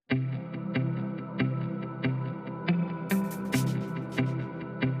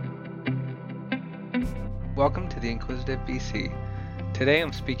Welcome to the Inquisitive VC. Today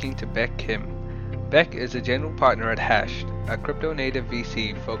I'm speaking to Baek Kim. Baek is a general partner at Hashed, a crypto-native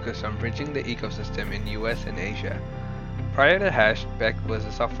VC focused on bridging the ecosystem in US and Asia. Prior to Hashed, Baek was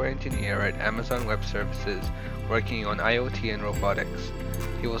a software engineer at Amazon Web Services working on IoT and robotics.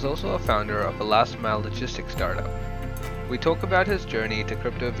 He was also a founder of a last-mile logistics startup. We talk about his journey to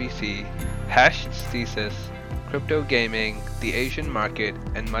crypto VC, Hashed's thesis, crypto gaming, the Asian market,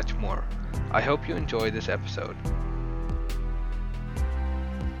 and much more. I hope you enjoy this episode.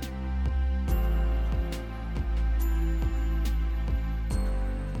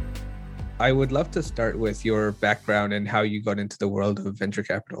 I would love to start with your background and how you got into the world of venture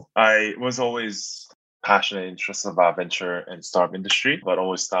capital. I was always passionate and interested about venture and startup industry, but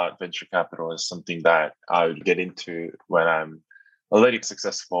always thought venture capital is something that I would get into when I'm already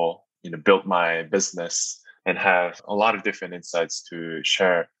successful, build my business and have a lot of different insights to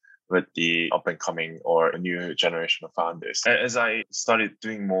share with the up and coming or a new generation of founders. As I started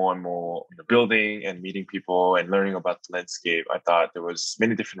doing more and more building and meeting people and learning about the landscape, I thought there was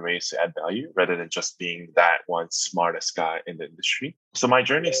many different ways to add value rather than just being that one smartest guy in the industry. So my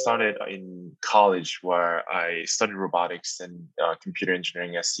journey started in college where I studied robotics and computer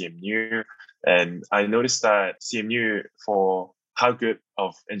engineering at CMU. And I noticed that CMU, for how good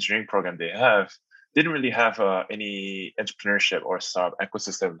of engineering program they have, didn't really have any entrepreneurship or startup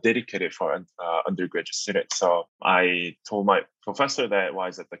ecosystem dedicated for undergraduate students. So I told my professor that why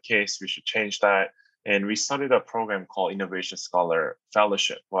is that the case? We should change that. And we started a program called Innovation Scholar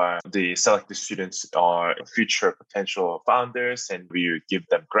Fellowship, where the selected students are future potential founders, and we give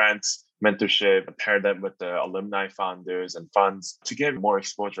them grants, mentorship, pair them with the alumni founders and funds to get more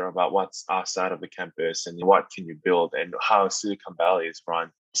exposure about what's outside of the campus and what can you build and how Silicon Valley is run.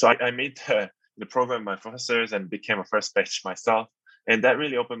 So I made the program with my professors and became a first batch myself. And that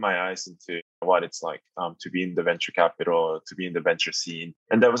really opened my eyes into what it's like to be in the venture capital, to be in the venture scene.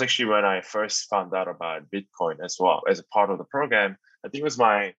 And that was actually when I first found out about Bitcoin as well as a part of the program. I think it was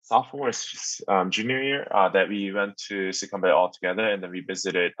my sophomore junior year that we went to Silicon Valley all together, and then we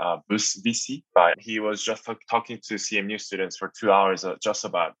visited Boost VC. But he was just talking to CMU students for 2 hours just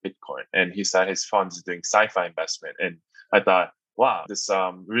about Bitcoin. And he said his fund is doing sci-fi investment. And I thought, wow, this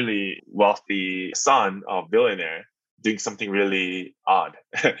really wealthy son of billionaire doing something really odd.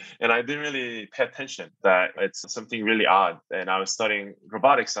 And I didn't really pay attention that it's something really odd. And I was studying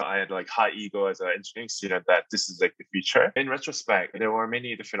robotics. So I had high ego as an engineering student that this is the future. In retrospect, there were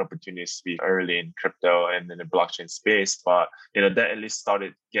many different opportunities to be early in crypto and in the blockchain space. But that at least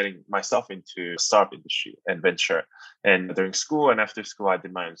started getting myself into startup industry and venture. And during school and after school, I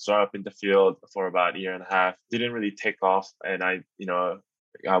did my own startup in the field for about a year and a half. Didn't really take off. And I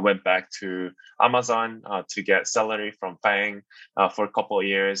went back to Amazon to get salary from Fang for a couple of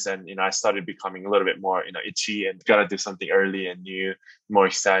years. And, I started becoming a little bit more, itchy and got to do something early and new, more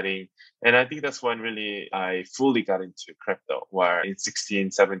exciting. And I think that's when really I fully got into crypto, where in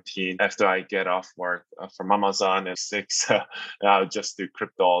 16, 17, after I get off work from Amazon at 6, I would just do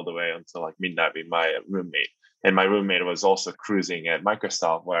crypto all the way until midnight with my roommate. And my roommate was also cruising at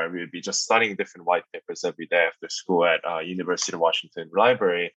Microsoft, where we would be just studying different white papers every day after school at University of Washington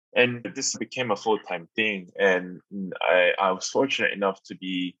Library. And this became a full-time thing. And I was fortunate enough to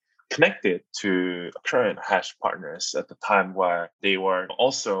be connected to current Hash partners at the time, where they were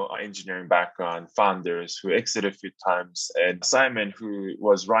also engineering background founders who exited a few times. And Simon, who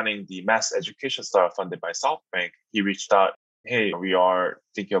was running the mass education startup funded by SoftBank, he reached out, hey, we are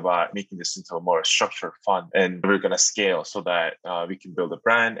thinking about making this into a more structured fund, and we're going to scale so that we can build a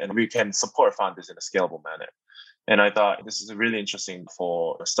brand and we can support founders in a scalable manner. And I thought this is really interesting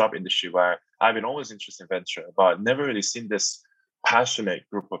for the startup industry, where I've been always interested in venture, but never really seen this passionate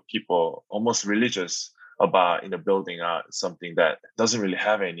group of people, almost religious about building out something that doesn't really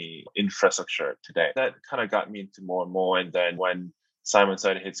have any infrastructure today. That kind of got me into more and more. And then when Simon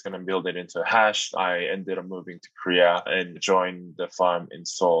said he's going to build it into a Hash, I ended up moving to Korea and joined the firm in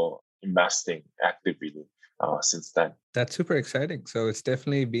Seoul, investing actively since then. That's super exciting. So it's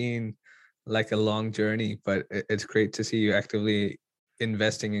definitely been a long journey, but it's great to see you actively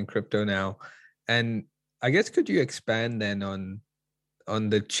investing in crypto now. And I guess could you expand then on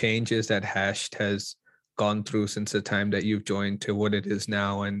the changes that Hashed has gone through since the time that you've joined to what it is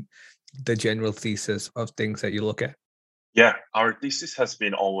now, and the general thesis of things that you look at? Yeah, our thesis has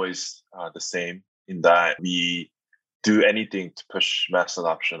been always the same, in that we do anything to push mass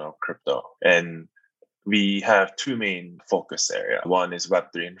adoption of crypto. And we have two main focus areas. One is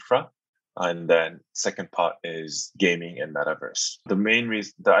Web3 infra, And then second part is gaming and metaverse. The main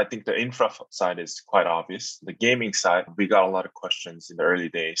reason that I think the infra side is quite obvious. The gaming side, we got a lot of questions in the early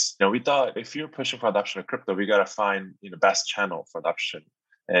days. We thought if you're pushing for adoption of crypto, we got to find best channel for adoption.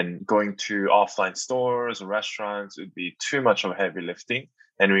 And going to offline stores or restaurants would be too much of a heavy lifting.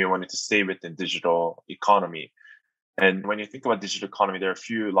 And we wanted to stay within digital economy. And when you think about digital economy, there are a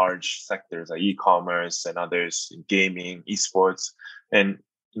few large sectors like e-commerce and others in gaming, esports. And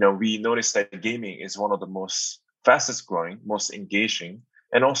we noticed that gaming is one of the most fastest growing, most engaging,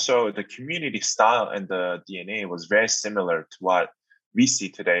 and also the community style and the DNA was very similar to what we see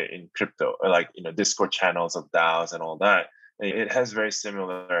today in crypto, like Discord channels of DAOs and all that. It has very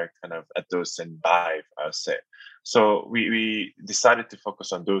similar kind of ethos and vibe, I would say. So we decided to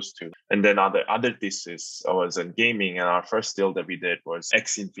focus on those two. And then other thesis was in gaming. And our first deal that we did was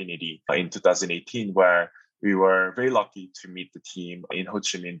X Infinity in 2018, where we were very lucky to meet the team in Ho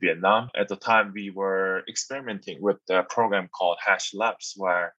Chi Minh, Vietnam. At the time, we were experimenting with a program called Hash Labs,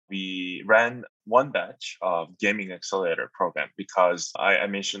 where we ran one batch of gaming accelerator program because I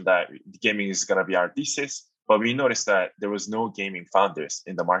mentioned that gaming is going to be our thesis. But we noticed that there was no gaming founders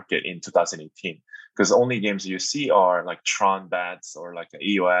in the market in 2018 because only games you see are like Tron bats or like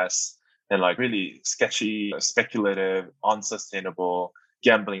AWS and like really sketchy, speculative, unsustainable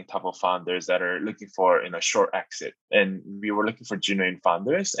gambling type of founders that are looking for a short exit. And we were looking for genuine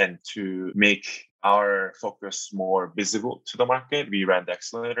founders, and to make our focus more visible to the market, we ran the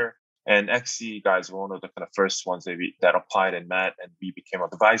accelerator. And XC guys were one of the kind of first ones that applied and met, and we became an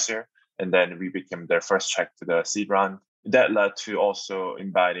advisor. And then we became their first check to the seed round. That led to also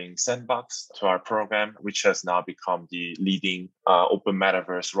inviting Sandbox to our program, which has now become the leading open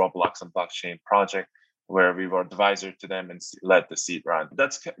metaverse, Roblox, and blockchain project, where we were advisor to them and led the seed round.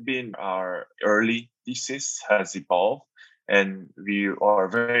 That's been our early thesis, has evolved. And we are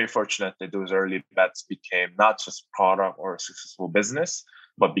very fortunate that those early bets became not just product or successful business,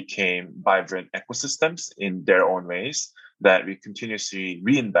 but became vibrant ecosystems in their own ways that we continuously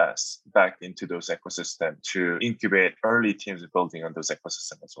reinvest back into those ecosystems to incubate early teams building on those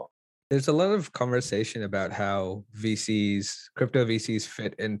ecosystems as well. There's a lot of conversation about how crypto VCs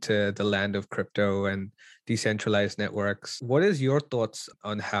fit into the land of crypto and decentralized networks. What is your thoughts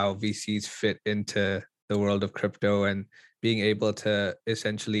on how VCs fit into the world of crypto and being able to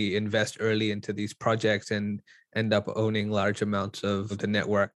essentially invest early into these projects and end up owning large amounts of the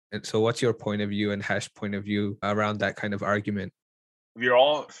network? And so what's your point of view and Hash point of view around that kind of argument? We're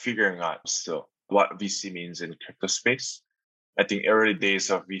all figuring out still what VC means in crypto space. I think early days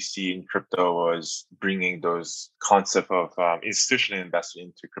of VC in crypto was bringing those concept of institutional investment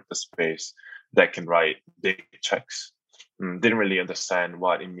into crypto space that can write big checks. Didn't really understand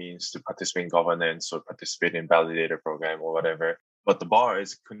what it means to participate in governance or participate in validator program or whatever. But the bar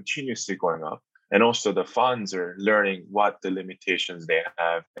is continuously going up. And also the funds are learning what the limitations they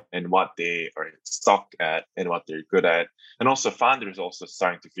have and what they are stuck at and what they're good at. And also founders also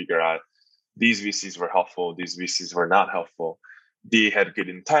starting to figure out these VCs were helpful, these VCs were not helpful. They had good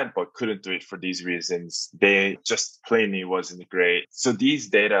intent, but couldn't do it for these reasons. They just plainly wasn't great. So these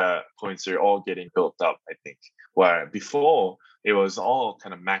data points are all getting built up, I think, where before it was all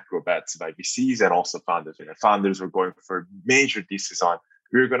kind of macro bets by VCs and also founders. Founders were going for major thesis on,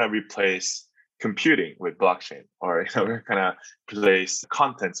 we're going to replace computing with blockchain, or we're going to replace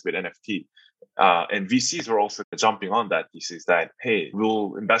contents with NFT. And VCs were also jumping on that thesis that, hey,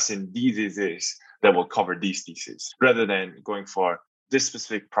 we'll invest in these that will cover these theses rather than going for this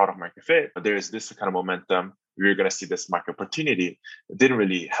specific product market fit. But there's this kind of momentum. We're going to see this market opportunity. It didn't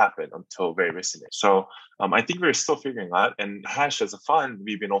really happen until very recently. So I think we're still figuring out. And Hash as a fund,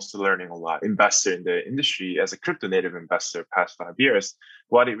 we've been also learning a lot. Investor in the industry as a crypto native investor past 5 years,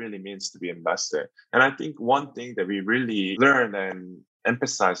 what it really means to be an investor. And I think one thing that we really learned and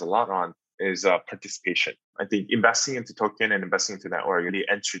emphasize a lot on is participation. I think investing into token and investing into network really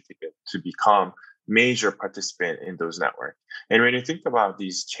entry ticket to become major participant in those networks. And when you think about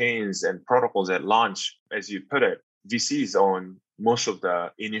these chains and protocols at launch, as you put it, VCs own most of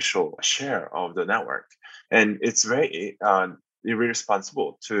the initial share of the network. And it's very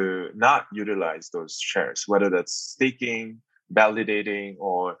irresponsible to not utilize those shares, whether that's staking, validating,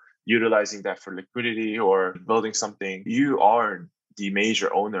 or utilizing that for liquidity or building something. You are the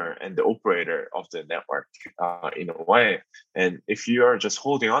major owner and the operator of the network in a way. And if you are just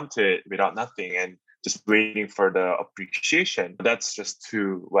holding on to it without nothing and just waiting for the appreciation, that's just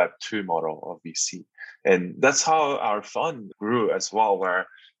too Web2 model of VC. And that's how our fund grew as well, where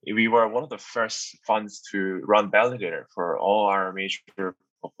we were one of the first funds to run validator for all our major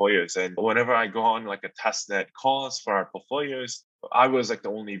portfolios. And whenever I go on like a testnet calls for our portfolios, I was like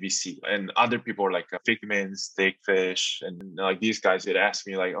the only VC, and other people were like Figment, Steakfish, and like these guys would ask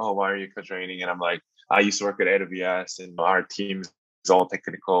me like, "Oh, why are you co-training?" And I'm like, "I used to work at AWS, and our team is all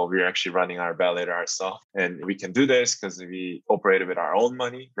technical. We're actually running our validator ourselves, and we can do this because we operated with our own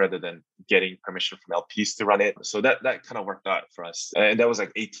money rather than getting permission from LPs to run it." So that kind of worked out for us, and that was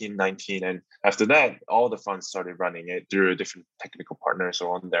like 18, 19, and after that, all the funds started running it through different technical partners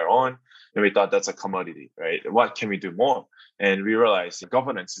or on their own, and we thought that's a commodity, right? What can we do more? And we realized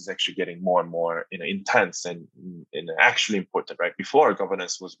governance is actually getting more and more intense and actually important, right? Before,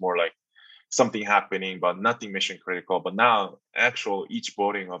 governance was more like something happening, but nothing mission critical. But now, actual each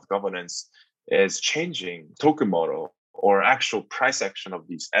voting of governance is changing token model or actual price action of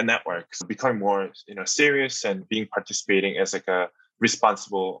these networks, becoming more serious and being participating as like a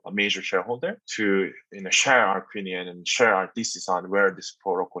responsible major shareholder to share our opinion and share our thesis on where this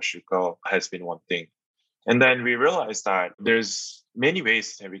protocol should go has been one thing. And then we realized that there's many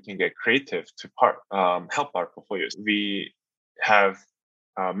ways that we can get creative to help our portfolios. We have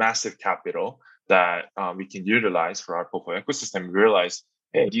massive capital that we can utilize for our portfolio ecosystem. We realized,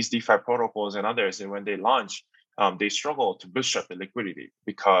 hey, these DeFi protocols and others, and when they launch, they struggle to bootstrap the liquidity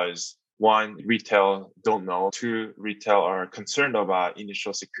because one, retail don't know. Two, retail are concerned about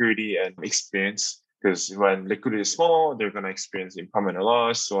initial security and experience. Because when liquidity is small, they're going to experience impermanent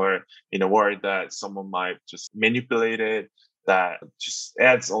loss or worried that someone might just manipulate it. That just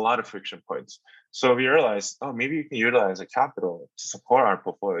adds a lot of friction points. So we realized, maybe we can utilize a capital to support our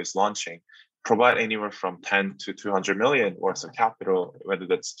portfolios launching, provide anywhere from 10 to 200 million worth of capital, whether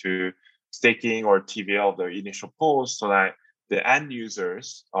that's to staking or TVL of the initial pools, so that the end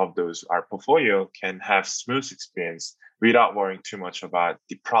users of our portfolio can have smooth experience without worrying too much about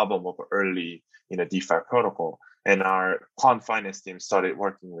the problem of early DeFi protocol. And our quant finance team started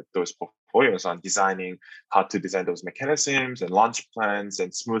working with those portfolios on designing how to design those mechanisms and launch plans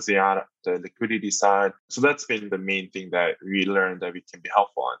and smoothing out the liquidity side. So that's been the main thing that we learned that we can be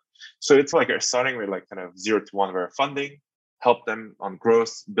helpful on. So it's like starting with like kind of 0 to 1 where funding, help them on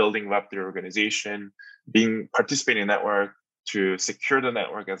growth, building Web3 organization, participating in network to secure the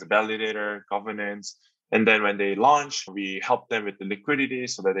network as a validator, governance. And then when they launch, we help them with the liquidity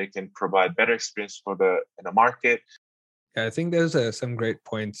so that they can provide better experience for the market. Yeah, I think there's some great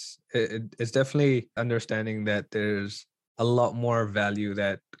points. It's definitely understanding that there's a lot more value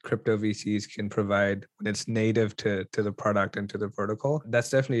that crypto VCs can provide when it's native to the product and to the protocol. That's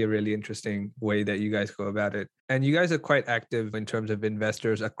definitely a really interesting way that you guys go about it. And you guys are quite active in terms of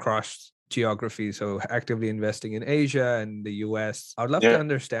investors across geography. So actively investing in Asia and the US. I would love to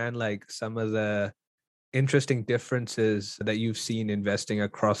understand like some of the interesting differences that you've seen investing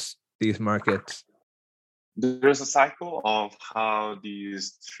across these markets. There's a cycle of how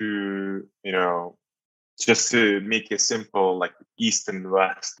these two, just to make it simple, like East and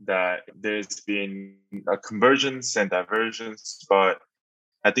West, that there's been a convergence and divergence. But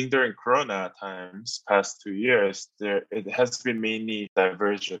I think during Corona times, past 2 years, it has been mainly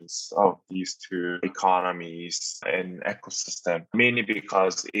divergence of these two economies and ecosystem, mainly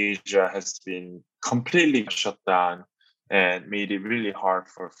because Asia has been completely shut down and made it really hard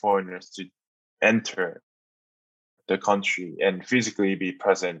for foreigners to enter the country and physically be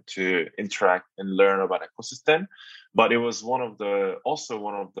present to interact and learn about ecosystem. But it was also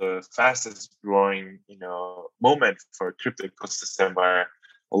one of the fastest growing, moment for crypto ecosystem where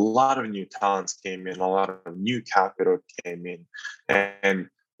a lot of new talents came in, a lot of new capital came in, and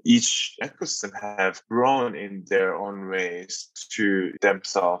each ecosystem have grown in their own ways to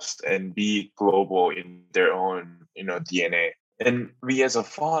themselves and be global in their own, DNA. And we as a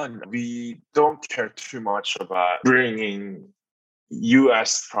fund, we don't care too much about bringing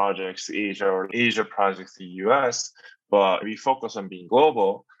US projects to Asia or Asia projects to US, but we focus on being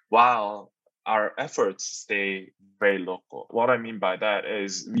global while our efforts stay very local. What I mean by that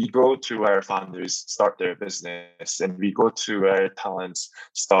is we go to where founders start their business and we go to where talents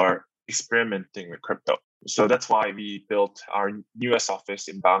start experimenting with crypto. So that's why we built our newest office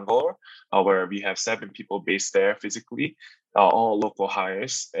in Bangalore, where we have 7 people based there physically, all local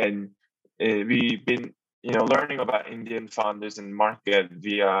hires. And we've been learning about Indian founders and market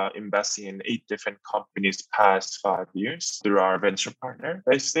via investing in 8 different companies past 5 years through our venture partner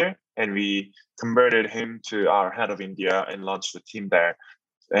based there. And we converted him to our head of India and launched the team there.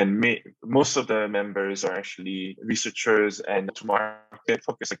 And most of the members are actually researchers and to market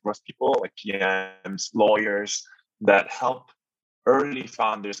focused like growth people, like PMs, lawyers that help early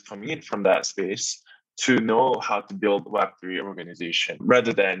founders coming in from that space to know how to build Web3 organization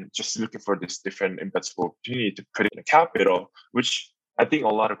rather than just looking for this different investable opportunity to put in capital, which I think a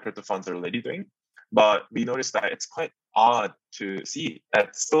lot of crypto funds are already doing, but we noticed that it's quite odd to see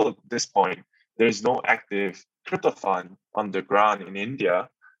that still at this point, there's no active crypto fund on the ground in India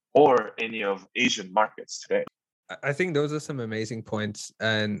or any of Asian markets today. I think those are some amazing points.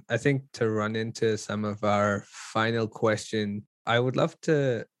 And I think to run into some of our final question, I would love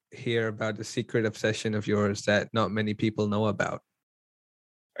to hear about a secret obsession of yours that not many people know about.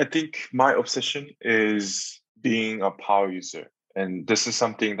 I think my obsession is being a power user. And this is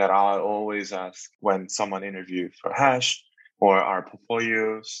something that I always ask when someone interviews for Hash or our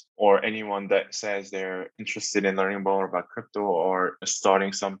portfolios or anyone that says they're interested in learning more about crypto or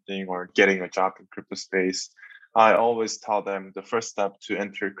starting something or getting a job in crypto space. I always tell them the first step to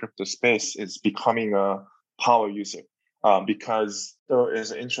enter crypto space is becoming a power user. Because there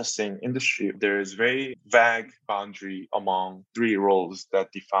is an interesting industry. There is very vague boundary among three roles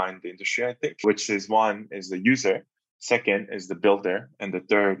that define the industry, I think, which is one is the user, second is the builder, and the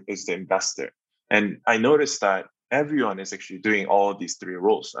third is the investor. And I noticed that everyone is actually doing all of these three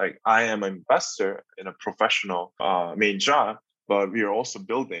roles. Like I am an investor in a professional main job, but we are also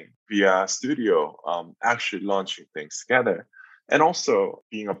building via studio, actually launching things together. And also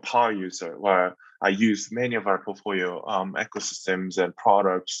being a power user where I use many of our portfolio ecosystems and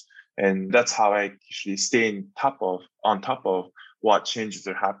products, and that's how I actually stay on top of what changes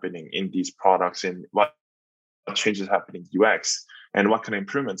are happening in these products and what changes happening in UX and what kind of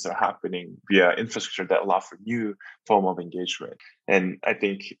improvements are happening via infrastructure that allow for new form of engagement. And I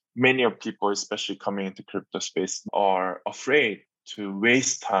think many of people, especially coming into crypto space, are afraid to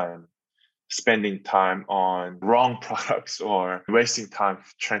waste time spending time on wrong products or wasting time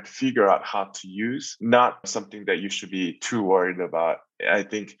trying to figure out how to use, not something that you should be too worried about. I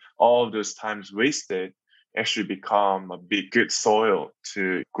think all of those times wasted actually become a big good soil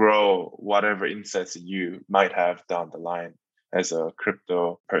to grow whatever insights that you might have down the line as a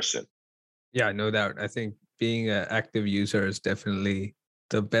crypto person. Yeah, no doubt. I think being an active user is definitely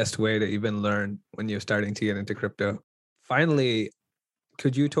the best way to even learn when you're starting to get into crypto. Finally,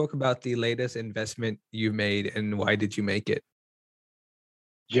 could you talk about the latest investment you made and why did you make it?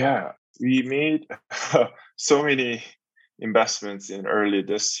 Yeah, we made so many investments in early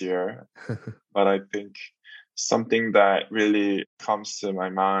this year, but I think something that really comes to my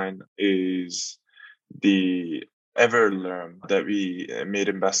mind is the Everlearn that we made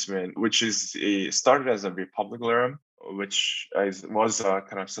investment, which is started as a Republic Learn, which was a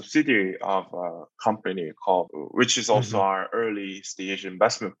kind of subsidiary of a company called, which is also Mhm. our early stage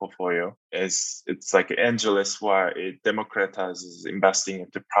investment portfolio. It's like AngelList where it democratizes investing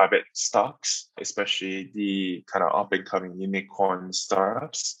into private stocks, especially the kind of up and coming unicorn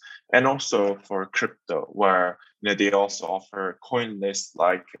startups, and also for crypto, where they also offer coin list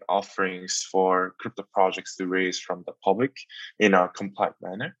like offerings for crypto projects to raise from the public in a compliant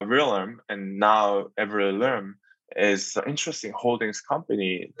manner. Realm and now Everlearn is an interesting holdings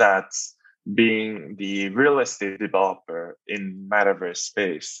company that's being the real estate developer in metaverse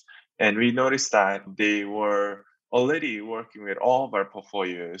space. And we noticed that they were already working with all of our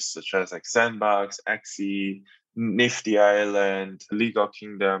portfolios, such as like Sandbox, Xe, Nifty Island, Legal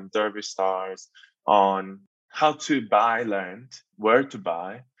Kingdom, Derby Stars, on how to buy land, where to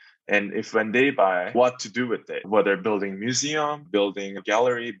buy, and if when they buy, what to do with it. Whether building museum, building a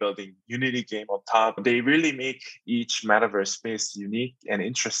gallery, building Unity game on top, they really make each metaverse space unique and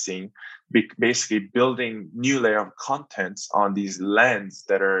interesting. Basically, building new layer of contents on these lands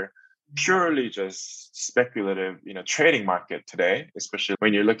that are purely just speculative, trading market today, especially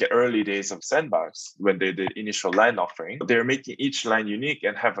when you look at early days of Sandbox, when they did initial land offering, they're making each land unique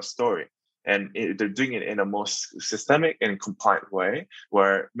and have a story. And they're doing it in a most systemic and compliant way,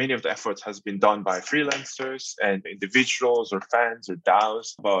 where many of the efforts has been done by freelancers and individuals or fans or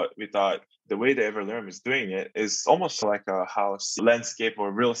DAOs. But we thought the way the Everlearn is doing it is almost like a house landscape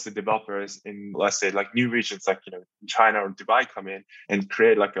or real estate developers in, let's say, like new regions like China or Dubai come in and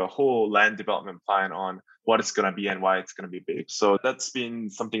create like a whole land development plan on what it's going to be and why it's going to be big. So that's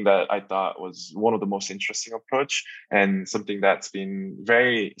been something that I thought was one of the most interesting approach and something that's been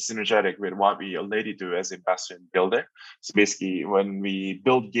very synergetic with what we already do as investor and builder. So basically, when we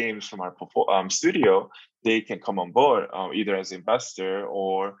build games from our studio, they can come on board either as investor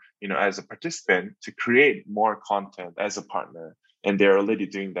or as a participant to create more content as a partner. And they're already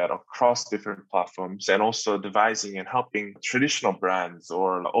doing that across different platforms and also devising and helping traditional brands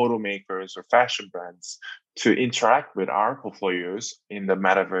or automakers or fashion brands to interact with our portfolios in the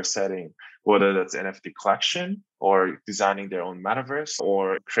metaverse setting, whether that's NFT collection or designing their own metaverse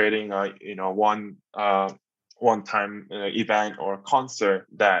or creating a one time event or concert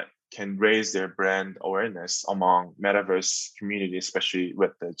that can raise their brand awareness among metaverse community, especially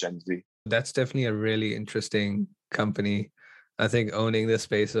with the Gen Z. That's definitely a really interesting company. I think owning the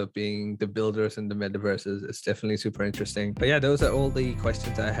space of being the builders in the metaverses is definitely super interesting. But yeah, those are all the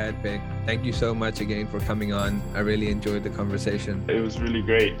questions I had, Baek. Thank you so much again for coming on. I really enjoyed the conversation. It was really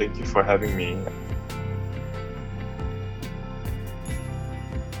great. Thank you for having me.